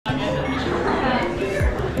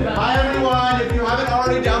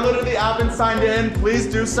already downloaded the app and signed in, please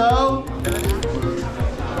do so.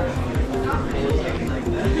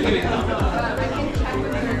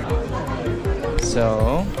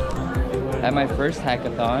 So, at my first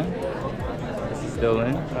hackathon, this is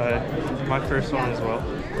Dylan. My first one as well.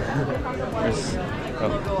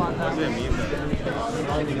 What does it mean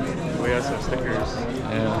though? We have some stickers.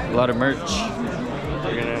 Yeah, a lot of merch.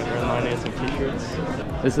 We're lining some t-shirts.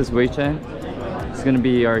 This is Weichen. He's gonna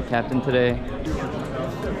be our captain today.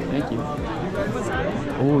 Thank you.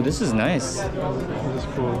 Oh, this is nice. This is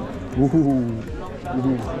cool. Woohoo!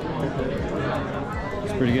 Woohoo!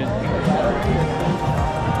 It's pretty good.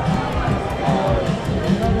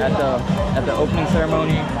 At the opening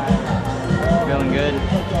ceremony, feeling good.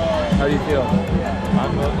 How do you feel?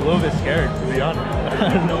 I'm a little bit scared, to be honest.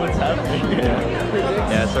 I don't know what's happening.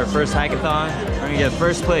 Yeah, it's our first hackathon. We're gonna get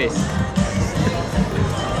first place.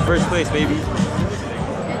 First place, baby.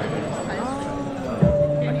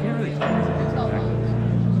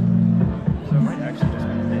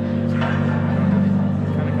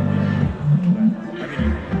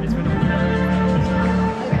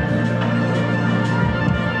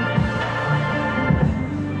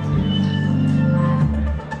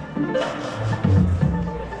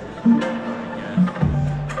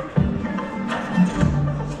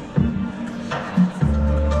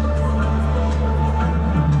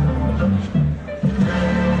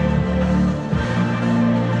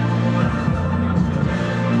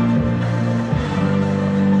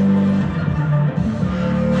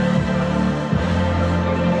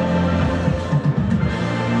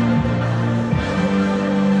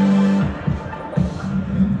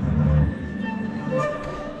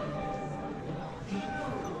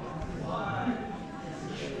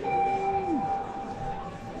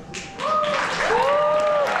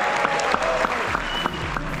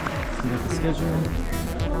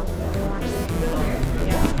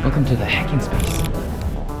 Welcome to the hacking space.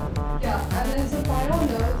 Yeah, and then some final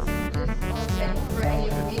notes, just for any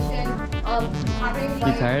information.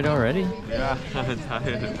 You tired already? Yeah, I'm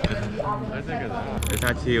tired. It's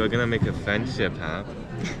actually, we're gonna make a friendship app.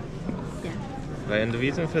 Yeah. Right, and the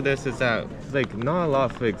reason for this is that, like, not a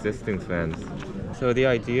lot for existing friends. So the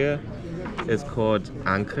idea is called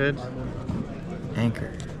Anchored.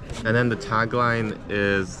 Anchor. And then the tagline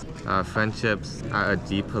is friendships at a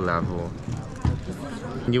deeper level.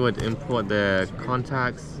 You would import their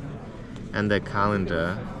contacts and their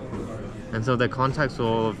calendar. And so their contacts will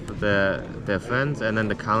all of their friends, and then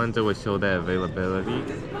the calendar would show their availability.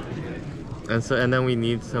 And then we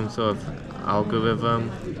need some sort of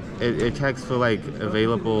algorithm. It checks for like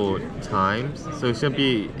available times. So it should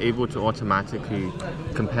be able to automatically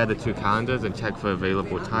compare the two calendars and check for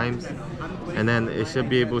available times. And then it should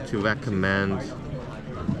be able to recommend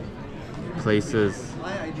places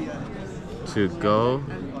to go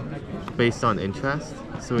based on interest.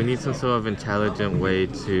 So we need some sort of intelligent way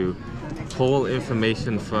to pull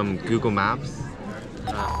information from Google Maps.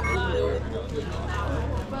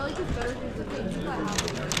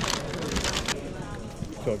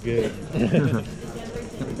 Felt good. A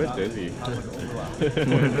bit dizzy.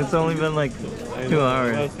 It's only been like 2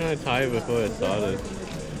 hours. I was kind of tired before it started.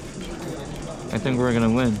 I think we're gonna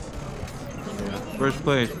win. First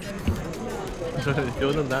place.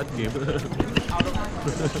 You're on that team.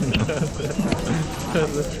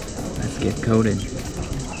 Let's get coded.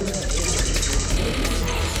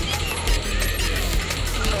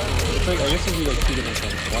 I guess it'd be like 2 different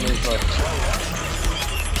things. One is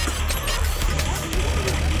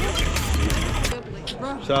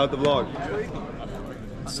shout out the vlog.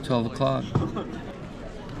 It's 12 o'clock.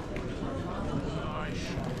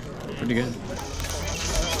 Pretty good.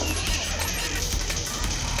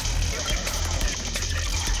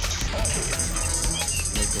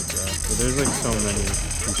 But there's like so many.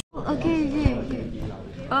 Okay.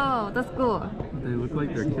 Oh, that's cool. They look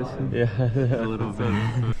like they're kissing. Yeah, A little bit.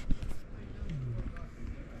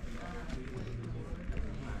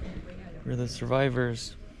 We're the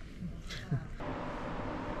survivors.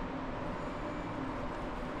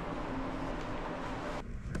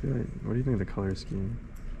 What do you think of the color scheme?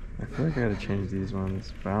 I feel like I gotta change these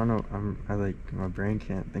ones, but I don't know. My brain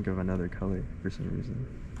can't think of another color for some reason.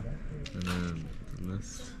 And then the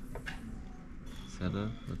list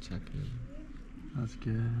setup, we'll check in. That's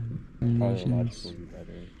good. Animations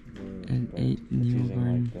and 8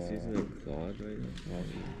 newborn.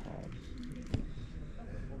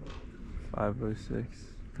 506.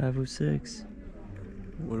 506.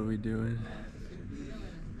 What are we doing?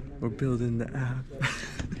 We're building the app.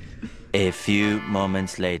 A few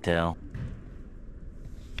moments later.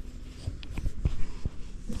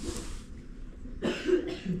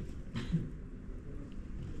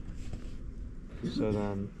 So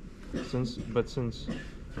then, since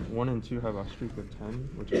 1 and 2 have a streak of 10,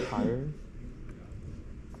 which is higher,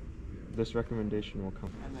 this recommendation will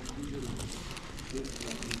come.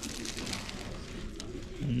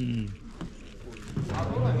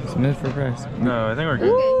 Smith for price. No, I think we're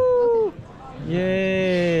good. Okay.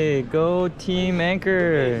 Yay! Go Team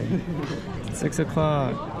Anchor! 6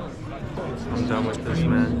 o'clock. I'm done with this,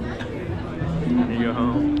 man. You go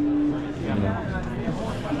home.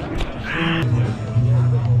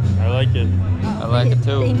 I like it. I like it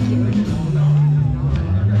too. Thank you.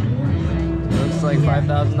 Looks like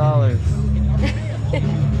 $5,000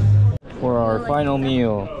 for our final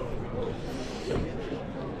meal.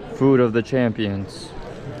 Food of the champions.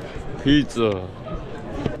 Pizza.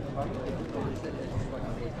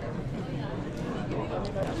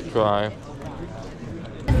 Try.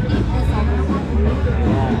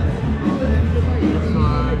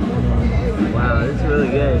 Wow, this is really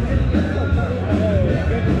good.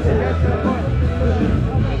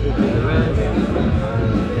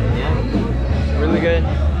 Really good.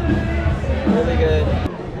 Really good.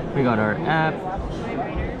 We got our app.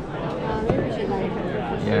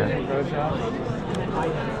 Yeah.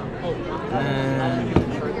 And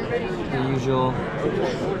the usual.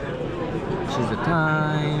 Choose the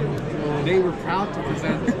time. They were proud to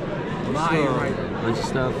present my writer. Bunch of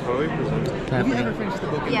stuff. Have you Happening. ever finished the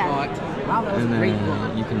book and Yeah. thought, wow, that was And a great book?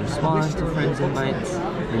 then you can respond to friends' invites,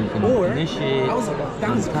 or you can Or, initiate I was like, that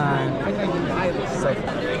on was time. I thought you buy this. It's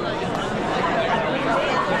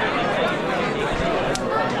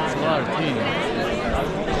a lot of teams.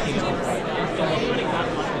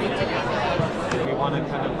 We want to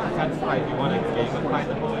kind of satisfy, we want to gamify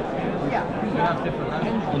the whole experience. Yeah. We have different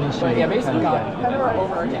levels. But yeah, basically, kind of our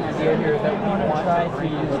overarching idea here is that we want to try to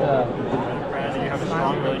use the Friend and you have a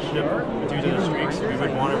strong relationship due to the streaks, we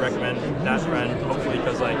would want to recommend that friend, hopefully,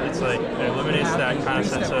 because like it eliminates that kind of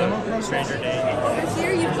sense of stranger danger.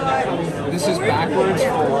 Here you've got. This is backwards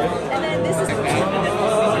forward. And then this is.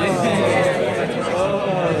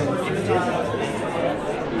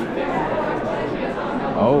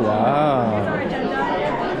 Oh wow.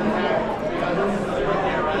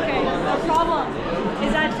 Okay, the problem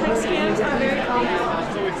is that text scams are very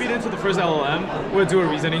common. So we feed into the first LLM, we'll do a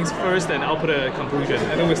reasonings first and output a conclusion.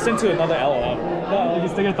 And then we send to another LLM. No, you can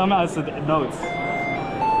stick your thumb out as the notes.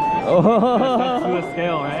 That's to the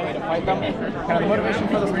scale, right? To fight them. Kind of the motivation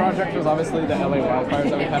for this project was obviously the LA wildfires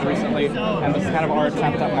that we've had recently, and this is kind of our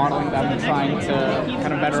attempt at modeling them and trying to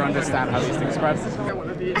kind of better understand how these things spread.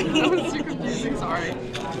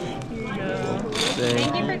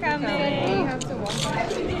 Thank you for coming.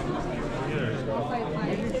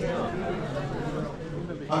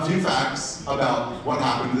 A few facts about what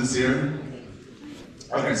happened this year.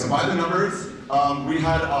 Okay, so by the numbers, we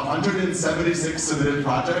had 176 submitted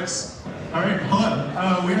projects. All right,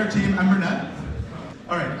 hello. We are Team EmberNet.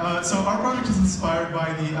 All right, so our project is inspired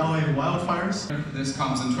by the LA wildfires. This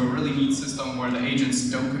comes into a really neat system where the agents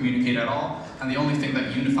don't communicate at all, and the only thing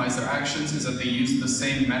that unifies their actions is that they use the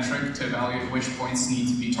same metric to evaluate which points need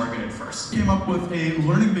to be targeted first. We came up with a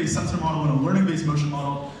learning-based sensor model and a learning-based motion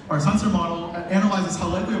model. Our sensor model analyzes how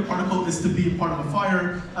likely a particle is to be part of a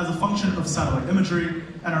fire as a function of satellite imagery,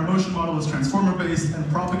 and our motion model is transformer-based and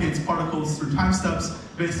propagates particles through time steps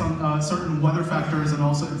based on certain weather factors and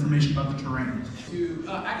also information about the terrain.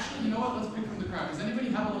 Actually, you know what? Let's pick from the crowd. Does anybody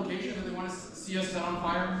have a location that they want to see us set on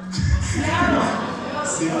fire?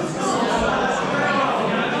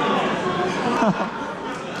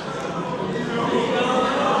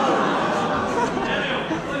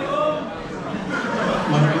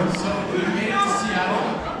 Alright, so we made it to Seattle.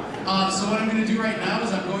 So what I'm going to do right now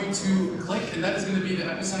is I'm going to click, and that is going to be the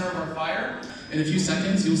epicenter of our fire. In a few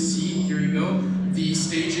seconds, you'll see, here you go, the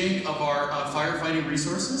staging of our firefighting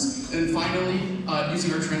resources, and finally,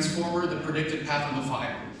 using our transformer, the predicted path of the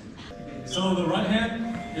fire. So the right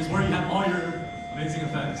hand is where you have all your amazing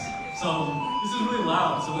effects. So this is really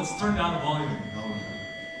loud, so let's turn down the volume.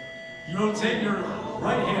 You rotate your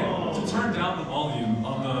right hand to turn down the volume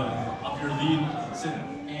of your lead signal.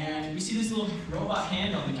 And we see this little robot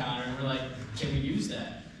hand on the counter, and we're like, can we use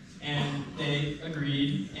that? And they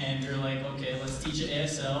agreed, and they're like, okay, let's teach it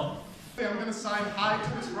ASL. I'm going to sign hi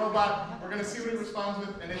to this robot. We're going to see what it responds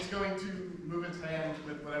with, and it's going to move its hand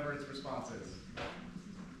with whatever its response is.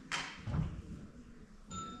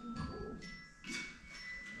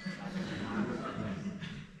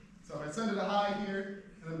 So I send it a hi here,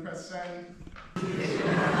 and then press send. Wait,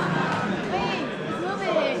 it's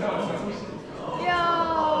moving. Yo.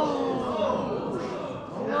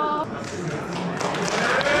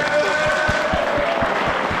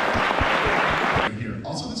 Here.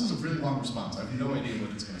 Also, this is a really long response. I have no idea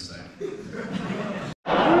what it's going to say.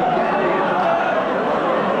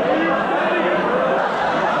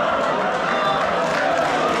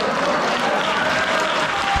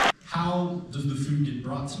 does the food get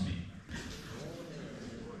brought to me?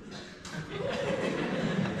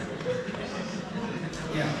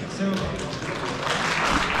 Yeah, so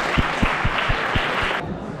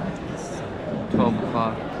 12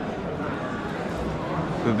 o'clock.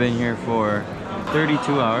 We've been here for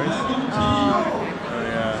 32 hours. Oh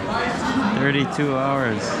yeah. 32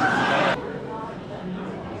 hours.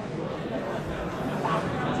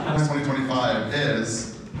 2025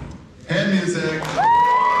 is hand music.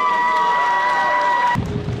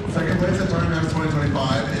 Second place at TartanHacks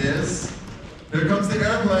 2025 is Here Comes the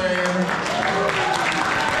Airplane.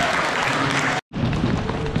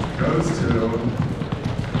 Goes to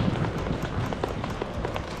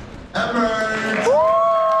Emert.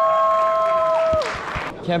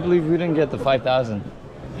 Can't believe we didn't get the 5,000.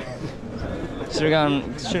 Should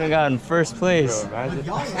have gotten first place. Bro,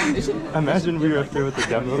 imagine we were up there with the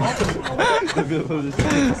demo.